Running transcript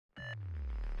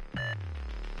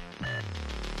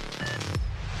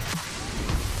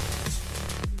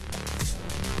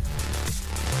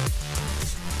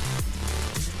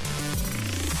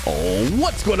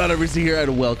What's going on, everybody? Here,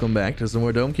 and welcome back to some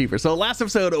more Dome Keeper. So last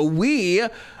episode we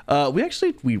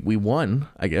won.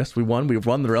 I guess we won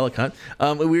the relic hunt.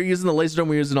 We were using the laser dome,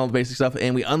 we were using all the basic stuff,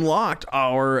 and we unlocked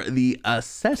the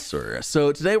assessor.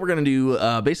 So today we're gonna do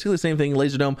basically the same thing,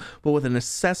 laser dome, but with an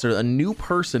assessor, a new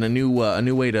person, a new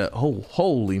way to. Oh,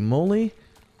 holy moly!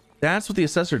 That's what the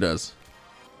assessor does.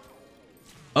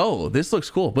 Oh, this looks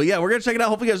cool. But yeah, we're gonna check it out.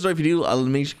 Hopefully you guys enjoy. If you do,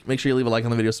 make sure you leave a like on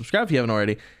the video, subscribe if you haven't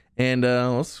already. And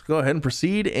let's go ahead and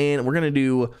proceed, and we're gonna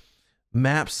do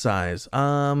map size. Let's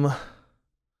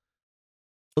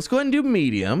go ahead and do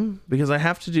medium, because I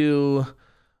have to do,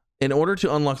 in order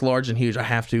to unlock large and huge, I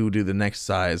have to do the next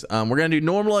size. We're gonna do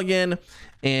normal again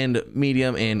and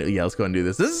medium, and yeah, let's go ahead and do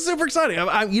this. This is super exciting.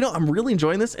 I'm really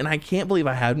enjoying this, and I can't believe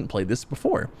I hadn't played this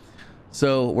before.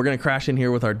 So we're gonna crash in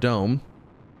here with our dome,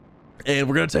 and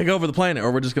we're gonna take over the planet,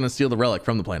 or we're just gonna steal the relic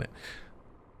from the planet,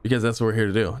 because that's what we're here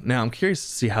to do. Now I'm curious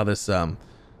to see how this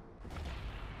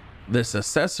this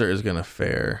assessor is gonna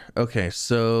fare. Okay,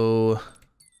 so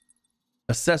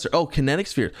assessor. Oh, kinetic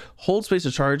sphere. Hold space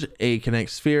to charge a kinetic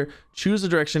sphere. Choose the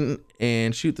direction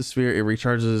and shoot the sphere. It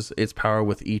recharges its power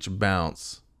with each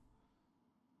bounce.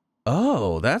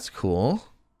 Oh, that's cool.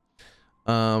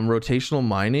 Rotational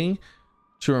mining.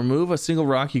 To remove a single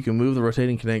rock, you can move the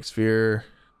rotating kinetic sphere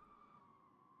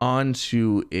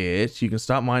onto it. You can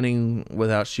stop mining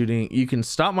without shooting. You can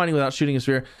stop mining without shooting a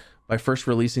sphere by first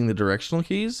releasing the directional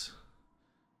keys,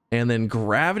 and then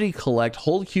gravity collect.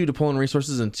 Hold Q to pull in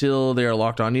resources until they are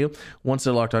locked on you. Once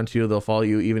they're locked onto you, they'll follow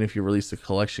you even if you release the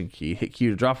collection key. Hit Q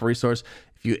to drop a resource.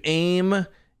 If you aim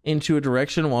into a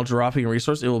direction while dropping a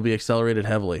resource, it will be accelerated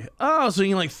heavily. Oh, so you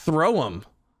can like throw them.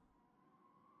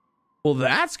 Well,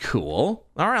 that's cool.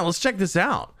 All right, let's check this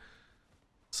out.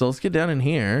 So let's get down in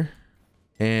here.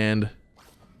 And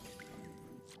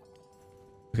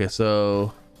okay,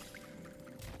 so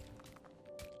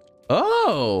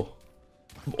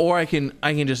or I can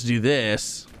just do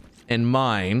this and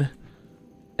mine,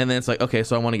 and then it's like, okay,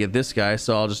 so I want to get this guy,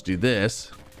 so I'll just do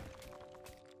this.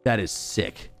 That is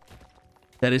sick.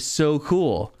 That is so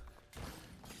cool.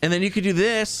 And then you could do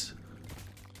this.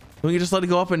 We can just let it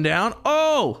go up and down.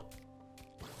 Oh,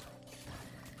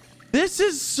 this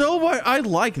is so much. I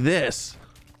like this.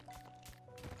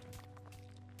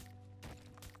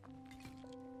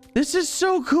 This is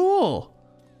so cool.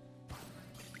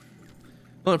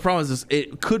 Well, the problem is this,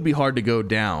 it could be hard to go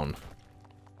down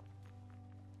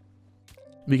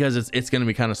because it's going to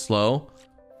be kind of slow.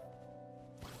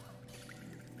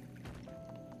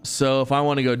 So if I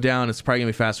want to go down, it's probably gonna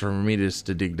be faster for me just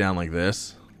to dig down like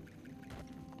this.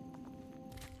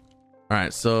 All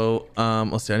right, so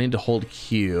let's see. I need to hold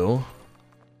Q. All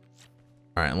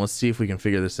right, and let's see if we can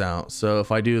figure this out. So if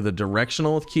I do the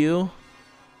directional with Q,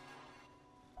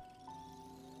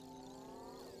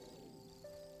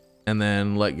 and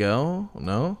then let go.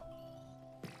 No.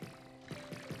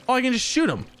 Oh, I can just shoot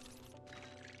him.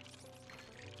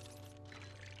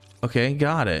 Okay,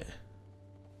 got it.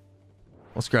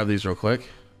 Let's grab these real quick.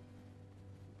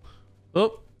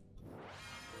 Oh.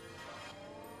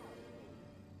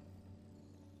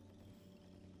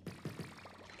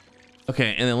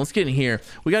 Okay, and then let's get in here.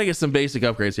 We got to get some basic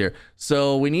upgrades here.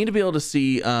 So we need to be able to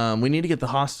see, we need to get the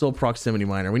hostile proximity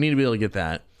miner. We need to be able to get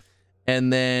that.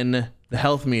 And then the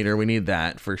health meter, we need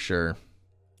that for sure.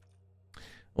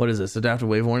 What is this? Adaptive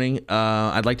wave warning.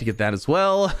 I'd like to get that as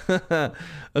well.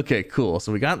 Okay, cool.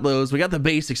 So we got those. We got the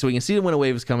basics, so we can see when a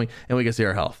wave is coming, and we can see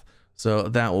our health. So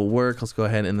that will work. Let's go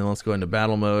ahead and then let's go into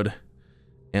battle mode,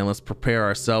 and let's prepare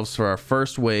ourselves for our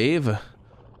first wave.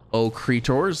 Oh,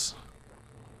 creatures.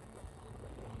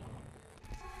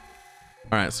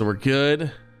 All right, so we're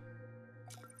good.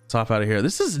 Let's hop out of here.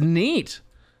 This is neat.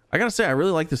 I gotta say, I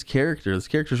really like this character. This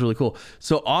character is really cool.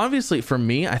 So obviously for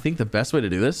me, I think the best way to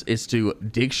do this is to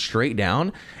dig straight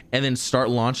down and then start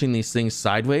launching these things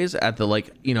sideways at the,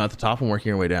 like, you know, at the top and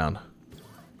working your way down.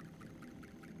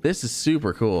 This is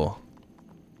super cool.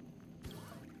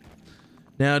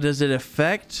 Now, does it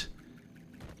affect?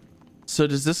 So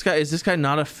does this guy, is this guy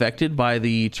not affected by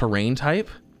the terrain type?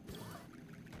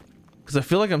 Because I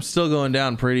feel like I'm still going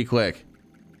down pretty quick.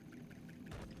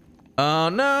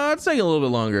 No, it's taking a little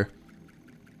bit longer.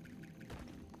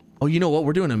 Oh, you know what?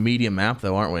 We're doing a medium map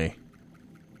though, aren't we?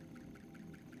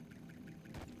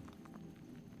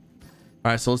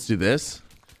 All right, so let's do this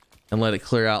and let it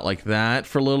clear out like that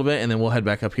for a little bit, and then we'll head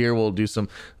back up here. We'll do some.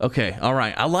 Okay, all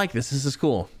right. I like this. This is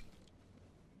cool.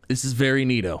 This is very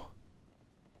neato.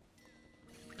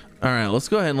 All right, let's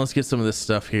go ahead and let's get some of this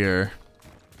stuff here.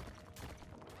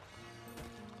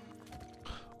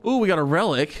 Ooh, we got a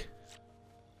relic.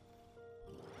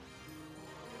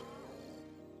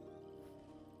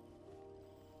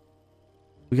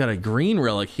 We got a green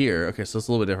relic here. Okay, so it's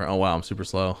a little bit different. Oh wow, I'm super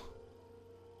slow.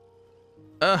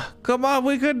 Come on,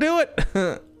 we could do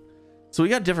it. So we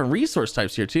got different resource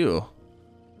types here too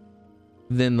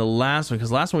than the last one,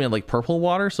 because last one we had like purple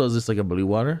water. So is this like a blue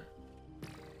water?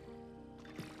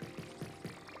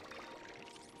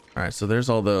 All right, so there's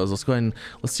all those. Let's go ahead and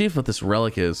let's see what this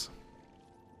relic is.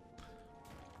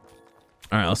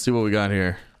 All right, let's see what we got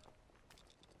here.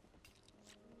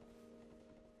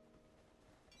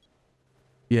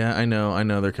 Yeah, I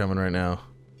know they're coming right now.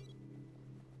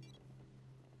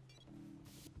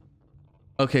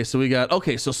 Okay, so we got,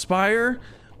 okay, so Spire,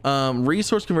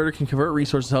 resource converter can convert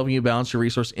resources, helping you balance your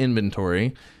resource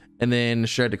inventory. And then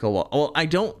shred to cobalt. Well, I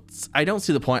don't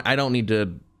see the point. I don't need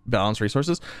to balance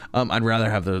resources. I'd rather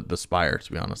have the Spire,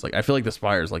 to be honest. Like, I feel like the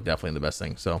Spire is like definitely the best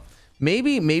thing. So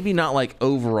maybe not like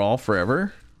overall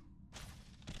forever.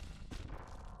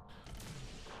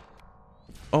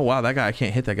 Oh wow, that guy, I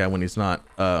can't hit that guy when he's not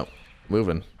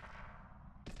moving.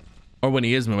 Or when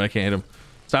he is moving, I can't hit him.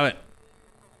 Stop it.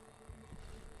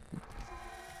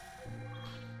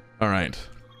 All right.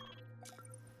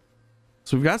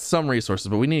 So we've got some resources,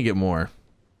 but we need to get more.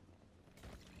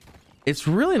 It's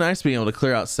really nice being able to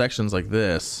clear out sections like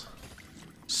this.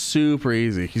 Super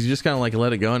easy, because you just kind of like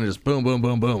let it go and it just boom, boom,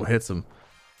 boom, boom, hits them.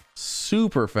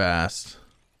 Super fast.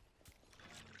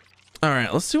 All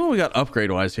right, let's see what we got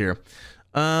upgrade-wise here.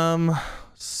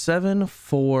 7,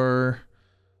 4.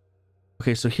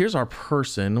 Okay, so here's our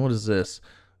person. What is this?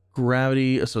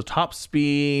 Gravity. So top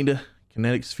speed,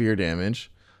 kinetic sphere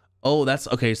damage. Oh, that's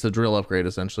okay. So drill upgrade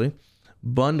essentially.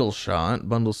 Bundle shot,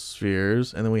 bundle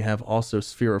spheres, and then we have also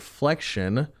sphere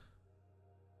reflection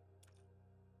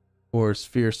or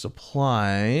sphere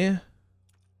supply.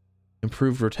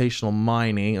 Improved rotational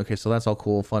mining. Okay, so that's all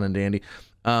cool, fun and dandy.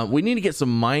 We need to get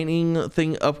some mining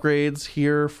thing upgrades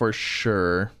here for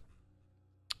sure.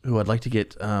 Ooh, I'd like to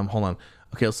get, hold on.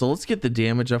 Okay, so let's get the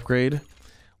damage upgrade.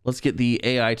 Let's get the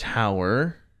AI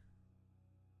tower.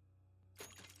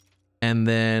 And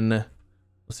then,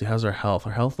 let's see, how's our health?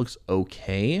 Our health looks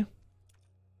okay.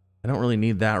 I don't really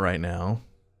need that right now.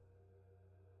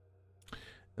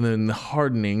 And then the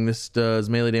hardening, this does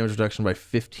melee damage reduction by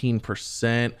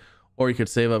 15%. Or you could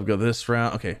save up, go this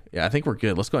route. Okay, yeah, I think we're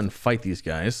good. Let's go ahead and fight these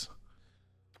guys.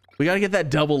 We got to get that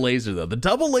double laser, though. The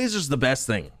double laser is the best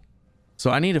thing.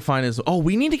 So I need to find this. Oh,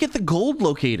 we need to get the gold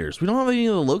locators. We don't have any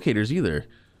of the locators either.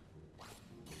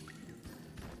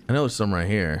 I know there's some right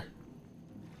here.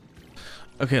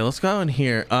 Okay, let's go in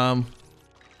here.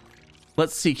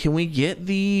 Let's see. Can we get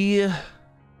the...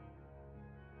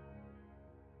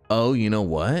 Oh, you know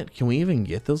what? Can we even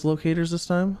get those locators this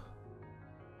time?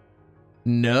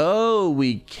 No,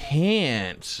 we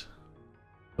can't.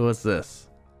 What's this?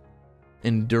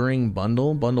 Enduring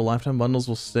bundle. Bundle lifetime bundles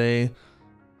will stay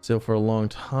still for a long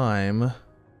time.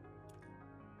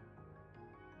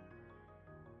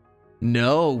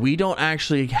 No, we don't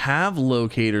actually have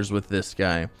locators with this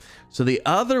guy. So the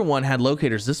other one had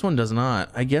locators. This one does not.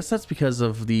 I guess that's because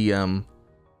of the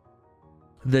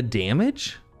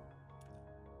damage.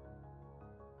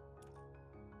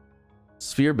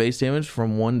 Sphere base damage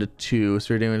from 1 to 2.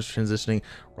 Sphere damage transitioning.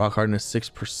 Rock hardness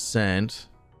 6%.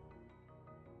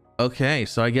 Okay,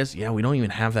 so I guess, yeah, we don't even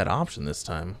have that option this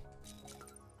time.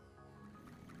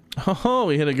 Oh,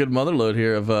 we hit a good mother load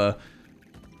here of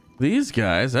these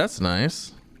guys. That's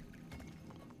nice.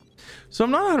 So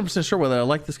I'm not 100% sure whether I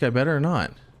like this guy better or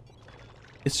not.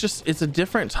 It's just, it's a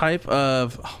different type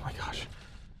of, oh my gosh.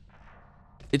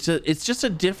 It's just a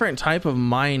different type of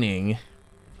mining.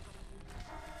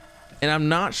 And I'm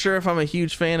not sure if I'm a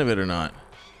huge fan of it or not.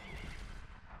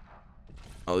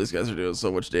 Oh, these guys are doing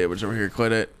so much damage over here.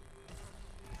 Quit it.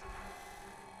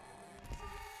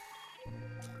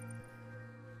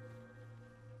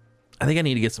 I think I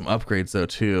need to get some upgrades though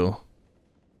too.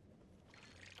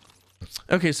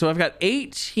 Okay, so I've got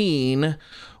 18.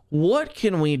 What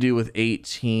can we do with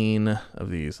 18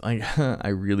 of these? I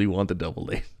really want the double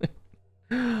laser.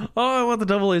 Oh, I want the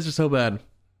double laser so bad.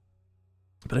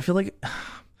 But I feel like...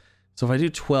 So if I do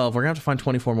 12, we're gonna have to find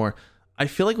 24 more. I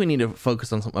feel like we need to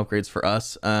focus on some upgrades for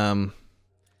us. I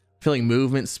feel like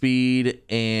movement speed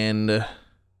and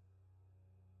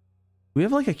we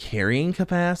have like a carrying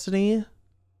capacity.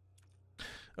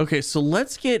 Okay, so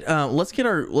let's get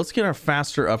our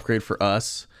faster upgrade for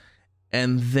us.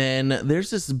 And then there's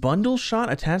this bundle shot.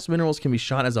 Attached minerals can be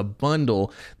shot as a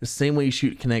bundle the same way you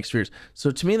shoot kinetic spheres.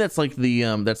 So to me, that's like the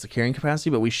that's the carrying capacity,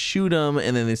 but we shoot them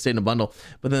and then they stay in a bundle.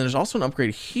 But then there's also an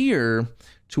upgrade here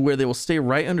to where they will stay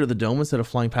right under the dome instead of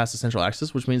flying past the central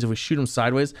axis, which means if we shoot them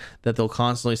sideways, that they'll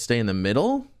constantly stay in the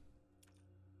middle,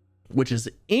 which is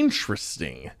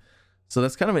interesting. So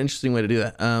that's kind of an interesting way to do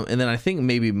that. And then I think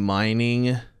maybe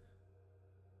mining,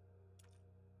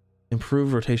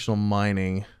 improve rotational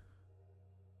mining.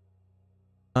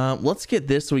 Let's get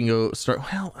this so we can go start.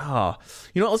 Well,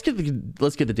 you know what?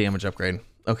 Let's get the damage upgrade.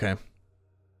 Okay.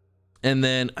 And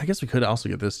then I guess we could also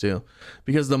get this too,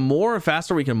 because the more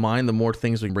faster we can mine, the more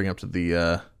things we can bring up to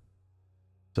the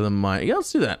mine. Yeah,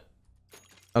 let's do that.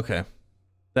 Okay.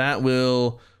 That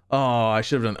will, oh, I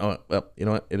should have done, oh, well, you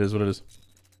know what? It is what it is.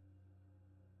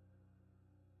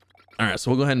 All right.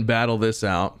 So we'll go ahead and battle this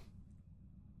out.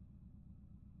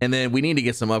 And then we need to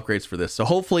get some upgrades for this. So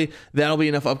hopefully that'll be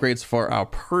enough upgrades for our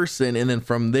person. And then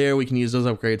from there, we can use those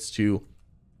upgrades to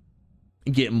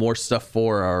get more stuff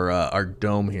for our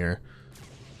dome here.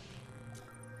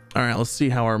 All right, let's see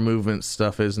how our movement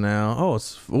stuff is now. Oh,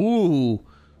 it's, ooh,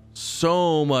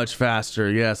 so much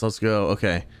faster. Yes, let's go.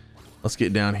 Okay, let's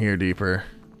get down here deeper.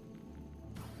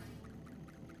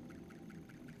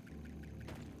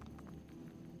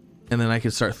 And then I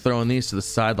can start throwing these to the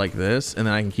side like this, and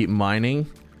then I can keep mining.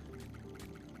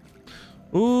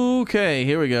 Okay,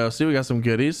 here we go. See, we got some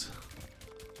goodies.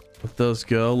 Let those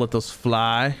go. Let those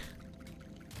fly.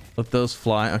 Let those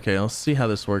fly. Okay, let's see how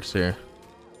this works here.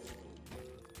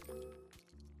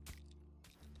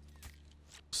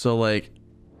 So, like,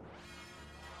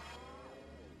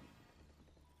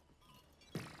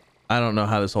 I don't know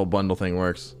how this whole bundle thing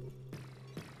works.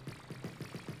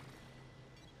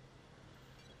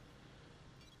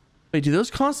 Wait, do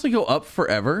those constantly go up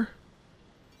forever?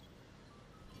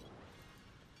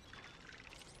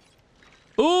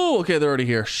 Oh, okay, they're already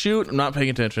here. Shoot, I'm not paying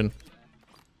attention.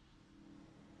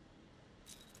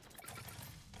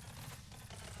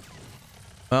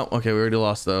 Oh, okay, we already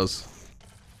lost those.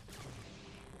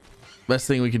 Best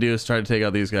thing we could do is try to take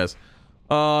out these guys.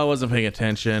 Oh, I wasn't paying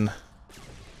attention.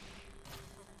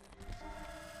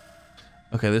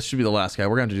 Okay, this should be the last guy.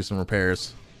 We're going to do some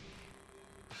repairs.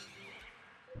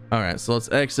 All right, so let's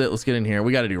exit. Let's get in here.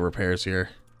 We got to do repairs here.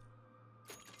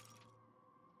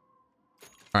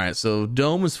 All right, so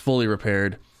dome is fully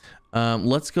repaired.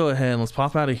 Let's go ahead and let's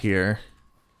pop out of here.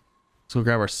 Let's go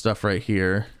grab our stuff right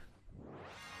here.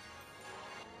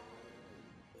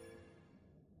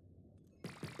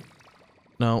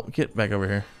 No, get back over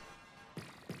here.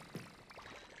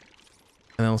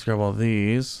 And then let's grab all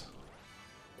these.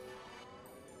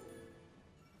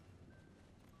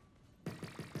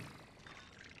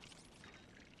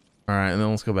 All right, and then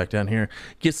let's go back down here.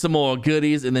 Get some more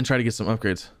goodies and then try to get some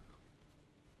upgrades.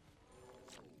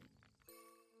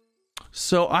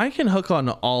 So I can hook on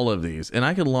to all of these and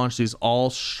I can launch these all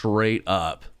straight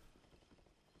up.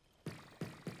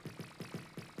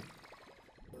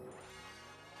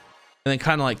 And then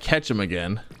kind of like catch them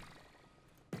again.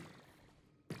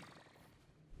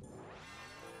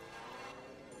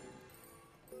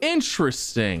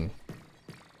 Interesting.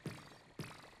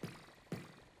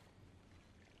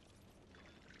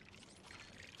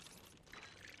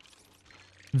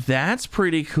 That's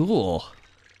pretty cool.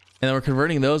 And then we're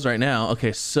converting those right now.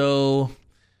 Okay, so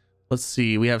let's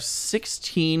see. We have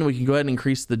 16. We can go ahead and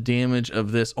increase the damage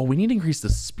of this. Oh, we need to increase the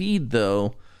speed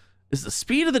though. Is the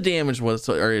speed of the damage what's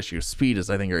our issue? Speed is,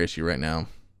 I think, our issue right now.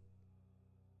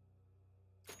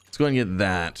 Let's go ahead and get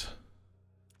that.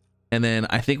 And then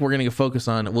I think we're going to focus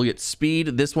on, we'll get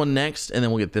speed, this one next, and then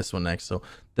we'll get this one next. So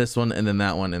this one and then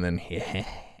that one. And then, yeah.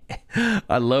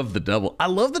 I love the double. I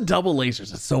love the double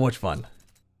lasers. It's so much fun.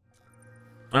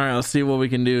 All right, let's see what we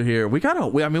can do here. We got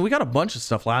a bunch of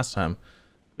stuff last time.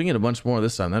 We can get a bunch more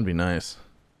this time. That'd be nice.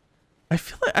 I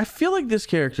feel like this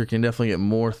character can definitely get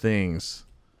more things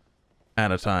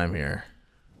at a time here.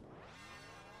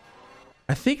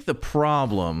 I think the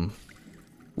problem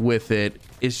with it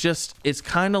is just, it's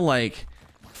kind of like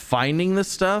finding the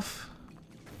stuff.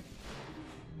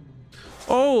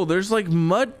 Oh, there's like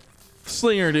mud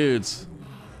slinger dudes.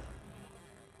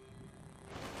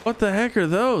 What the heck are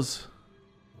those?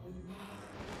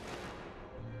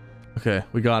 Okay,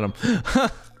 we got them.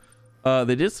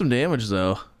 They did some damage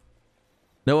though.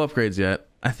 No upgrades yet.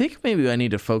 I think maybe I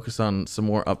need to focus on some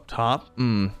more up top.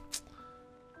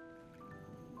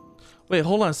 Wait,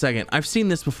 hold on a second. I've seen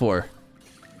this before.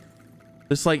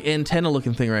 This like antenna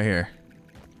looking thing right here.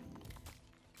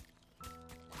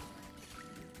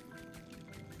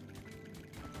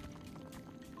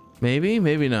 Maybe,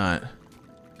 maybe not.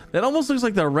 That almost looks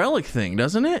like the relic thing,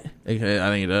 doesn't it? Okay, I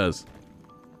think it does.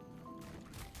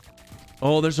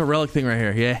 Oh, there's a relic thing right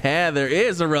here. Yeah, there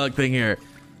is a relic thing here.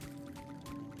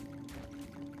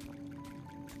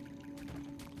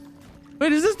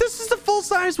 Wait, is this is the full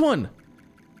size one?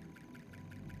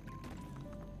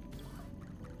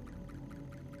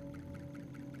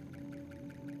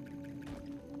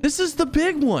 This is the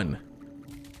big one.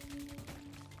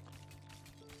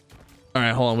 All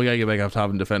right, hold on. We gotta get back up top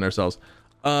and defend ourselves.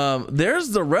 There's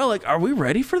the relic. Are we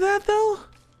ready for that though?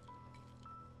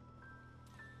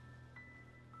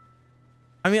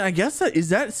 I mean, I guess is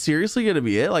that seriously gonna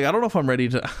be it? Like, I don't know if I'm ready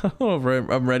to. I don't know if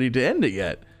I'm ready to end it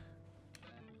yet.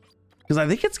 Because I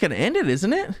think it's gonna end it,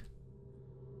 isn't it?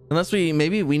 Unless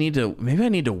maybe I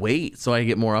need to wait so I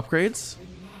get more upgrades.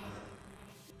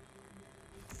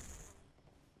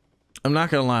 I'm not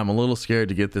gonna lie, I'm a little scared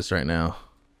to get this right now.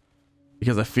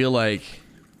 Because I feel like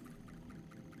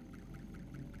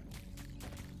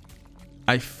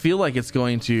it's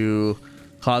going to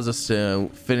cause us to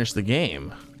finish the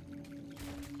game.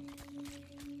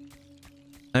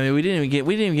 I mean, we didn't even get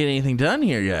anything done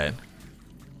here yet.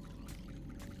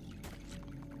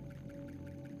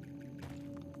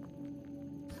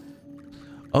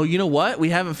 Oh, you know what? We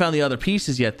haven't found the other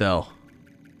pieces yet, though.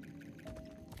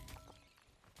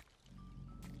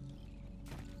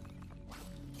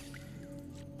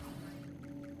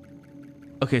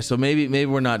 Okay, so maybe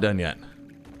we're not done yet.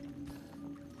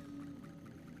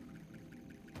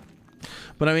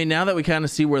 But I mean, now that we kind of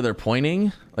see where they're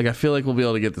pointing, like, I feel like we'll be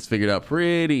able to get this figured out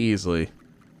pretty easily.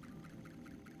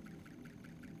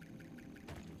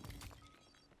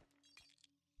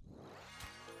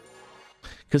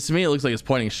 Because to me, it looks like it's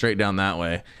pointing straight down that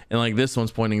way. And like this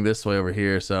one's pointing this way over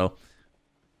here. So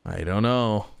I don't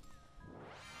know.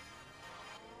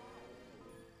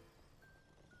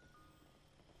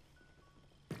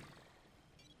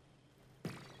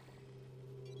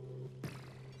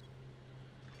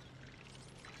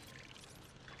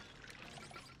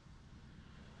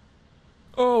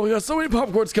 Oh, we got so many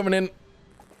popcorns coming in.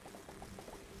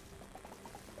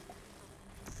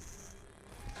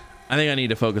 I think I need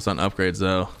to focus on upgrades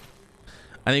though.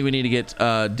 I think we need to get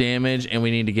damage, and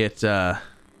we need to get the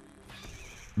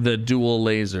dual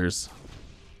lasers.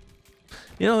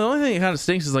 You know, the only thing that kind of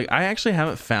stinks is like I actually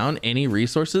haven't found any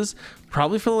resources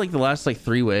probably for like the last like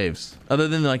 3 waves, other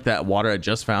than like that water I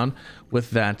just found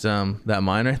with that that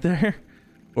mine right there,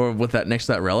 or with that next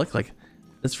to that relic. Like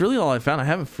that's really all I found. I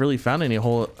haven't really found any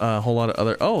whole lot of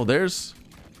other. Oh, there's.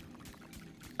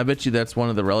 I bet you that's one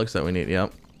of the relics that we need.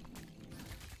 Yep.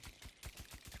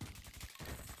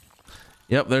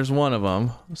 Yep, there's one of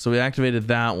them. So we activated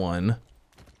that one.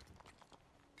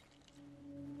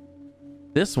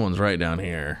 This one's right down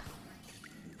here.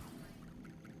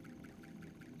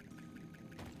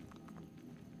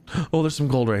 Oh, there's some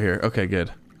gold right here. Okay,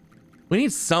 good. We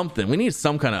need something. We need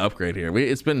some kind of upgrade here.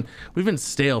 We've been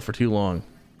stale for too long.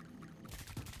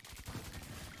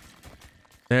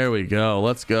 There we go.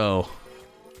 Let's go.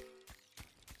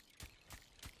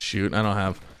 Shoot, I don't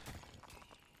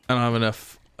have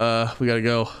enough. We gotta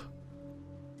go.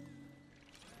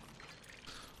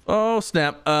 Oh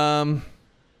snap.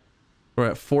 We're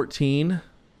at 14. Okay,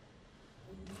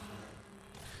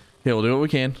 we'll do what we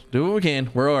can. Do what we can.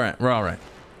 We're all right. We're all right.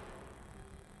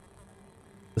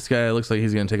 This guy looks like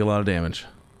he's gonna take a lot of damage.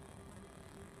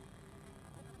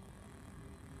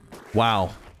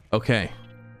 Wow. Okay.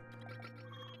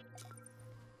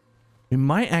 We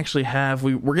might actually have.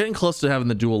 We're getting close to having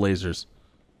the dual lasers.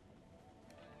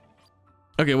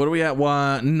 Okay, what are we at?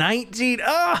 19.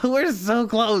 Oh, we're so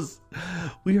close.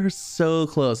 We are so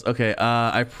close. Okay,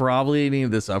 I probably need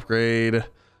this upgrade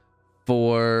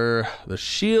for the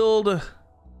shield.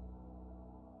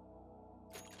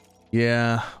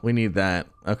 Yeah, we need that.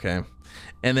 Okay,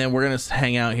 and then we're gonna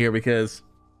hang out here because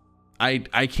I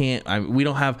can't. I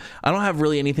don't have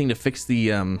really anything to fix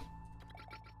the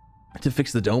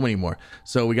dome anymore.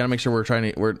 So we gotta make sure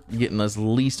we're getting as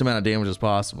least amount of damage as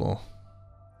possible.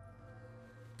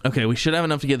 Okay, we should have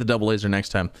enough to get the double laser next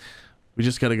time. We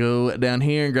just gotta go down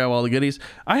here and grab all the goodies.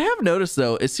 I have noticed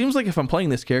though, it seems like if I'm playing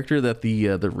this character that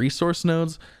the resource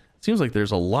nodes, it seems like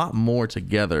there's a lot more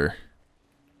together.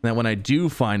 That when I do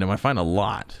find them, I find a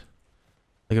lot.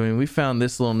 Like, I mean, we found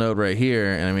this little node right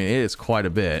here, and I mean, it is quite a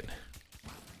bit.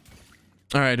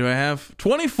 All right, do I have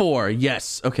 24?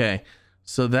 Yes, okay.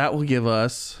 So that will give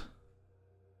us,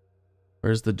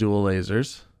 where's the dual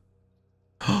lasers?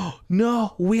 Oh,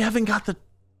 no, we haven't got the,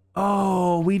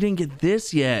 oh, we didn't get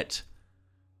this yet.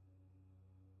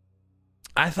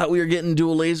 I thought we were getting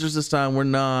dual lasers this time. We're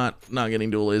not getting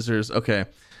dual lasers. Okay.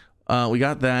 We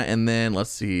got that, and then let's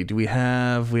see. We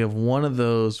have one of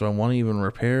those. Do I want to even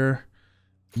repair?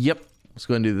 Yep. Let's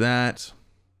go and do that.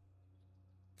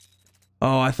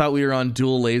 Oh, I thought we were on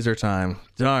dual laser time.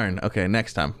 Darn. Okay,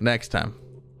 next time.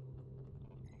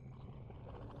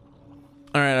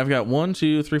 All right, I've got 1,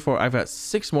 2, 3, 4. I've got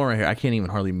 6 more right here. I can't even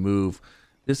hardly move.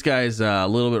 This guy's a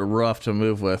little bit rough to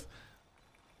move with,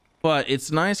 but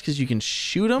it's nice because you can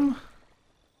shoot him.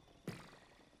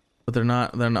 but they're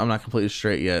not, I'm not completely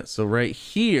straight yet. So right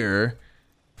here,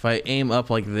 if I aim up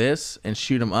like this and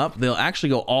shoot them up, they'll actually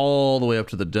go all the way up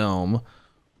to the dome,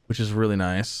 which is really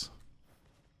nice.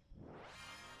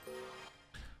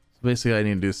 So basically I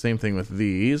need to do the same thing with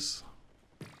these.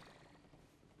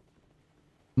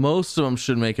 Most of them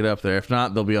should make it up there. If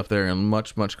not, they'll be up there and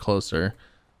much, much closer.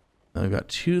 Now we've got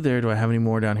 2 there. Do I have any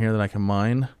more down here that I can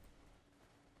mine?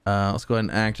 Let's go ahead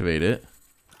and activate it.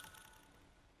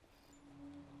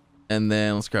 And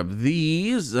then let's grab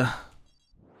these.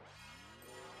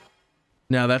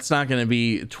 Now that's not going to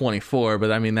be 24,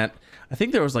 but I mean that, I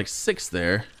think there was like 6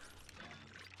 there.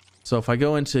 So if I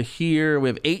go into here, we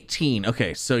have 18.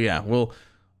 Okay, so yeah, we're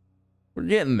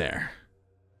getting there.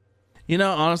 You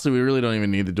know, honestly, we really don't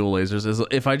even need the dual lasers.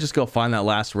 If I just go find that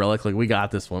last relic, like we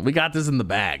got this one. We got this in the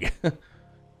bag.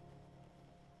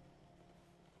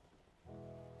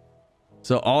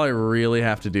 So all I really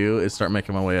have to do is start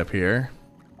making my way up here.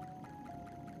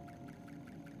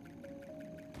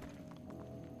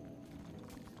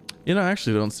 You know, I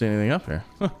actually don't see anything up here.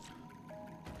 Oh,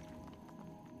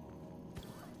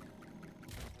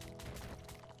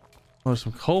 there's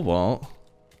some cobalt.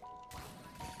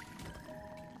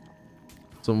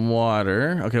 Some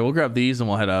water. Okay, we'll grab these and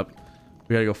we'll head up.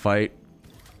 We gotta go fight.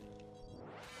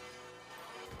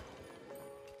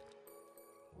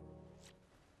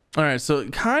 All right, so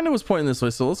it kind of was pointing this way,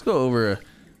 so let's go over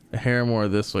a hair more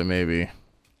this way, maybe.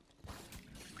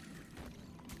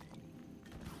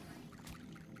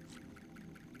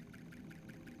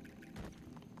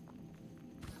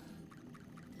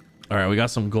 All right, we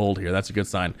got some gold here. That's a good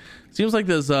sign. Seems like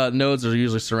those nodes are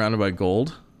usually surrounded by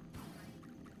gold.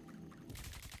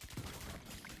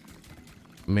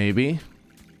 Maybe.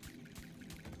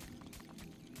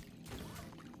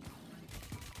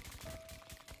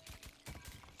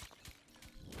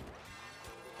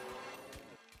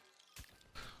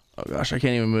 Oh gosh, I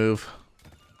can't even move.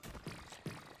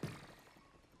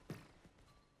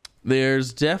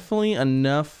 There's definitely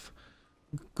enough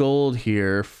gold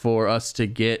here for us to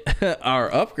get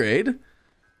our upgrade.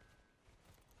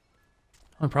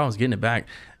 The problem is getting it back.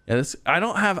 Yeah, this, I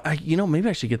don't have, you know, maybe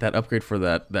I should get that upgrade for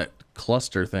that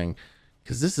cluster thing,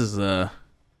 because this is a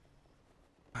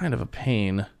kind of a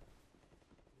pain.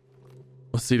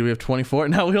 Let's see, do we have 24?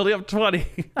 No, we only have 20.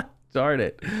 Darn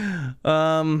it.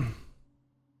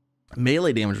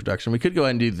 Melee damage reduction. We could go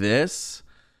ahead and do this,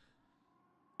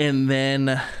 and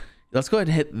then let's go ahead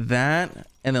and hit that,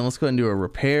 and then let's go ahead and do a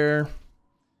repair, and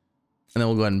then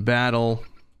we'll go ahead and battle,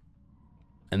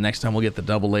 and next time we'll get the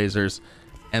double lasers,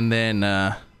 and then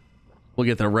we'll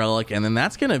get the relic, and then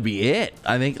that's gonna be it.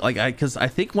 I think, like, because I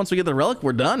think once we get the relic,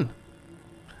 we're done.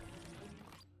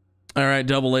 All right,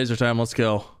 double laser time. Let's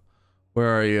go. Where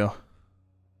are you?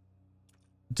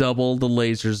 Double the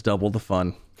lasers, double the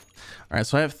fun. All right,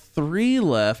 so I have 3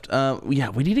 left. Yeah,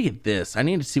 we need to get this. I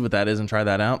need to see what that is and try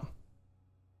that out.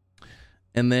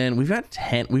 And then we've got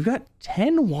 10. We've got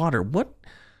 10 water. What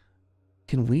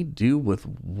can we do with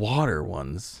water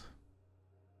ones?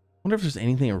 I wonder if there's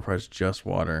anything that requires just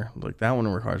water. Like that one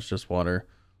requires just water.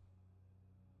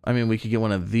 I mean, we could get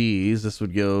one of these. This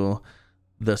would go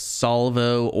the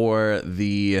Salvo or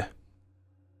the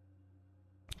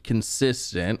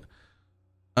consistent.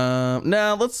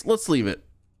 No, let's leave it.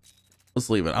 Let's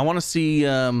leave it. I want to see.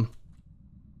 Oh,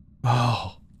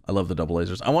 I love the double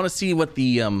lasers. I want to see what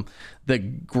the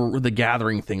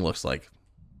gathering thing looks like.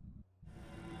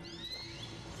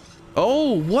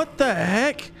 Oh, what the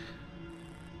heck?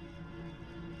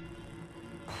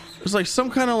 There's like some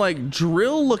kind of like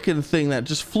drill looking thing that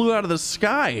just flew out of the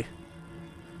sky.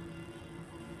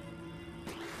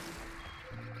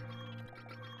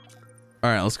 All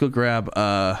right, let's go grab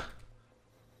yeah,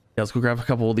 let's go grab a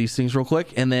couple of these things real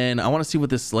quick, and then I want to see what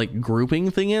this like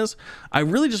grouping thing is. I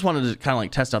really just wanted to kind of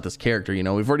like test out this character. You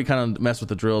know, we've already kind of messed with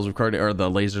the drills, we've already, or the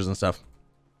lasers and stuff,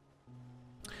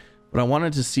 but I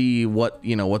wanted to see what,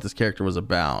 you know, what this character was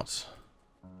about.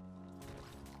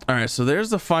 All right, so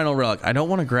there's the final relic. I don't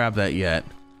want to grab that yet.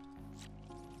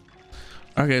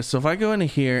 Okay, so if I go into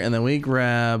here and then we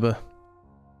grab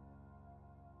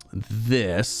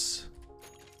this,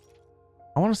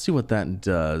 I want to see what that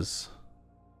does.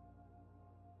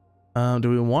 Do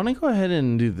we want to go ahead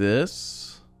and do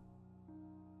this?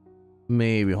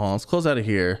 Maybe. Hold on, let's close out of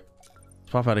here. Let's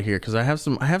pop out of here because I have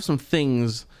some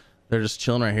things that are just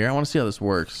chilling right here. I want to see how this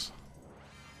works.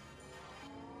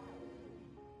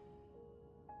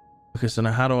 Okay, so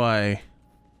now how do I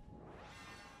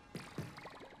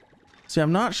see?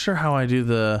 I'm not sure how I do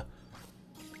the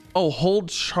hold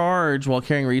charge while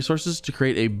carrying resources to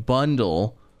create a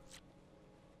bundle.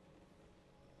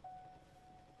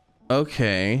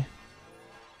 Okay.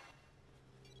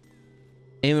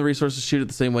 Aim the resources, shoot it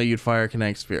the same way you'd fire a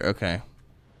kinetic sphere. Okay.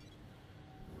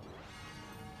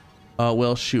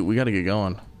 Well, shoot, we got to get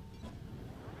going.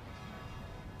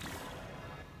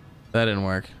 That didn't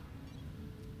work.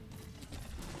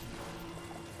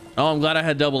 Oh, I'm glad I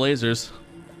had double lasers.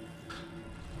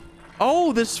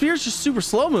 Oh, the sphere's just super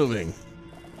slow moving.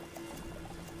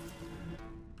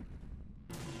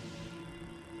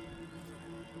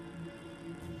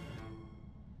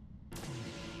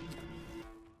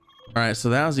 All right, so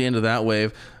that was the end of that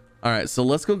wave. All right, so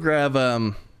let's go grab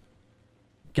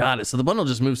got it. So the bundle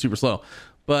just moves super slow,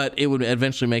 but it would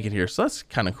eventually make it here, so that's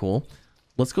kind of cool.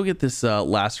 Let's go get this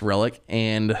last relic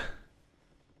and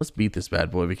let's beat this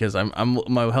bad boy, because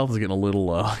my health is getting a little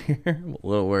low here. I'm a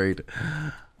little worried.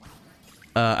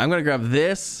 I'm gonna grab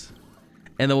this,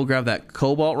 and then we'll grab that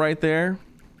cobalt right there.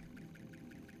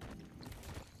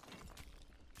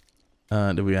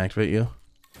 Did we activate you?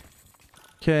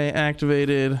 Okay,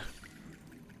 activated.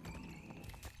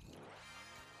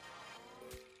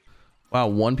 Wow,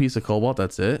 one piece of cobalt,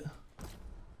 that's it.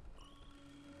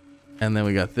 And then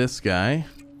we got this guy.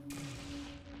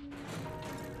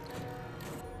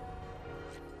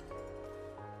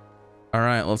 All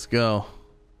right, let's go.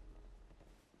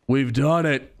 We've done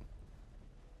it.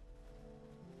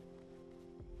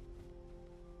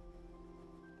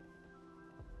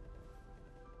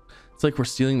 It's like we're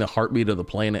stealing the heartbeat of the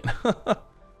planet.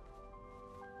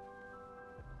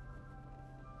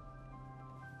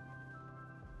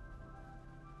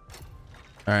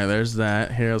 All right, there's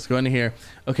that. Here, let's go into here.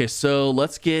 Okay, so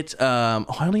let's get oh,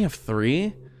 I only have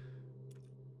 3.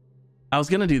 I was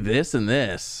gonna do this and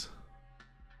this,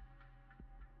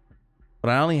 but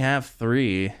I only have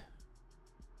 3.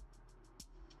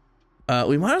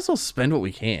 We might as well spend what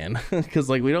we can, because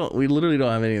like we literally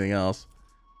don't have anything else.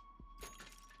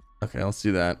 Okay, let's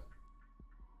do that.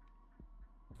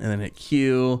 And then hit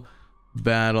Q,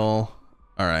 battle.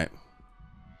 All right.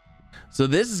 So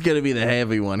this is gonna be the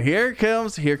heavy one. Here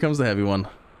comes the heavy one.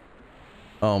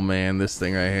 Oh man, this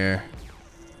thing right here.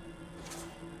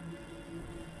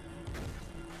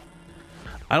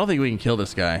 I don't think we can kill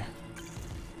this guy.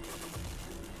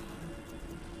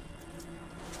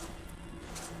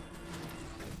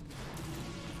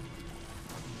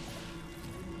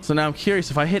 So now I'm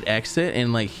curious, if I hit exit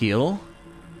and like heal,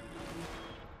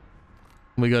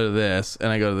 we go to this, and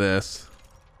I go to this,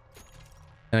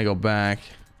 and I go back.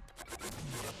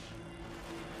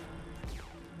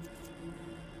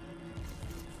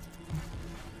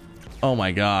 Oh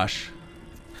my gosh.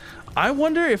 I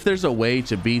wonder if there's a way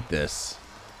to beat this.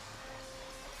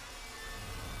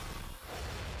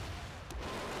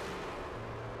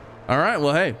 All right,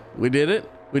 well, hey, we did it.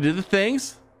 We did the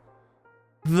things.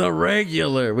 The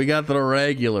regular. We got the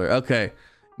regular. Okay.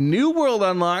 New world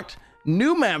unlocked.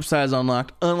 New map size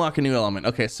unlocked. Unlock a new element.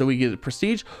 Okay, so we get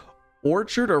prestige,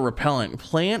 orchard, or repellent.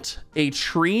 Plant a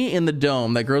tree in the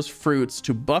dome that grows fruits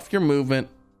to buff your movement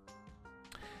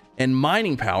and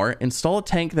mining power. Install a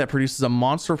tank that produces a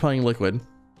monster repelling liquid.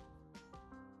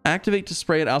 Activate to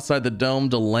spray it outside the dome,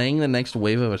 delaying the next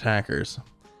wave of attackers.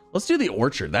 Let's do the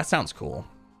orchard. That sounds cool.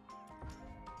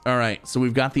 All right, so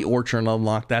we've got the orchard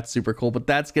unlocked. That's super cool, but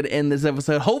that's gonna end this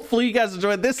episode. Hopefully you guys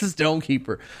enjoyed. This is Dome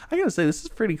Keeper. I gotta say, this is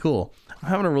pretty cool. I'm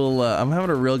having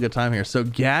a real good time here. So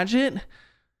gadget,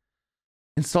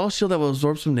 install a shield that will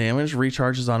absorb some damage,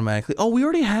 recharges automatically. Oh, we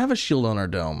already have a shield on our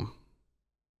dome.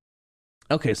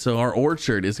 Okay, so our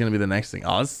orchard is going to be the next thing.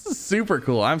 Oh, this is super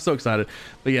cool. I'm so excited.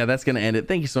 But yeah, that's going to end it.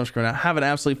 Thank you so much for coming out. Have an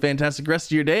absolutely fantastic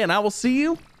rest of your day, and I will see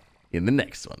you in the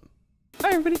next one. Bye,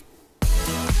 everybody.